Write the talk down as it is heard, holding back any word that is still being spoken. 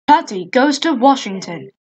Patty Goes to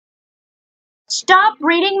Washington. Stop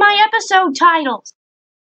reading my episode titles.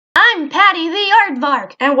 I'm Patty the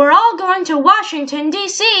Aardvark, and we're all going to Washington,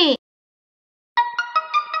 D.C.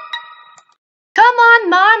 Come on,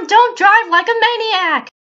 Mom, don't drive like a maniac.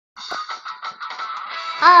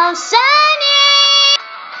 Oh, Sonny!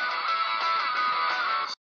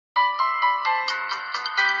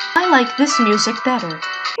 I like this music better.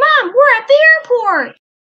 Mom, we're at the airport.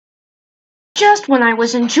 Just when I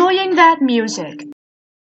was enjoying that music.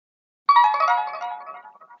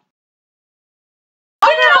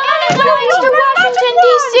 Washington,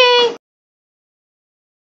 D.C.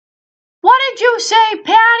 What did you say,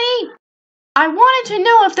 Patty? I wanted to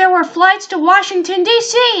know if there were flights to Washington,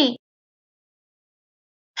 D.C.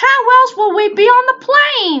 How else will we be on the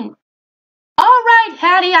plane? All right,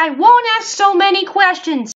 Patty, I won't ask so many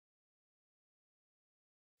questions.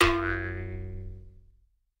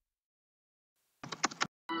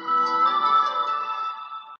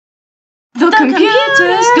 The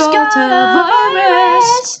computer's got a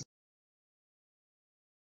virus.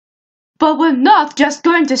 But we're not just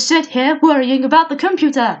going to sit here worrying about the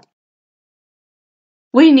computer.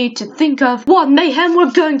 We need to think of what mayhem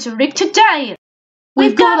we're going to rig today.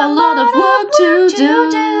 We've got a lot of work to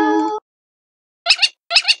do.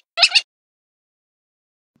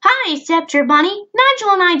 Hi, Scepter Bunny.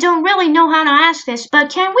 Nigel and I don't really know how to ask this, but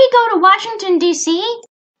can we go to Washington, D.C.?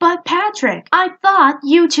 But Patrick, I thought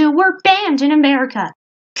you two were banned in America.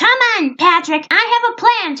 Come on, Patrick. I have a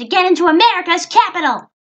plan to get into America's capital.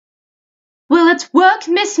 Will it work,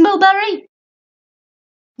 Miss Mulberry?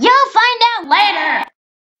 You'll find out later.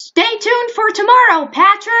 Stay tuned for tomorrow,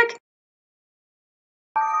 Patrick.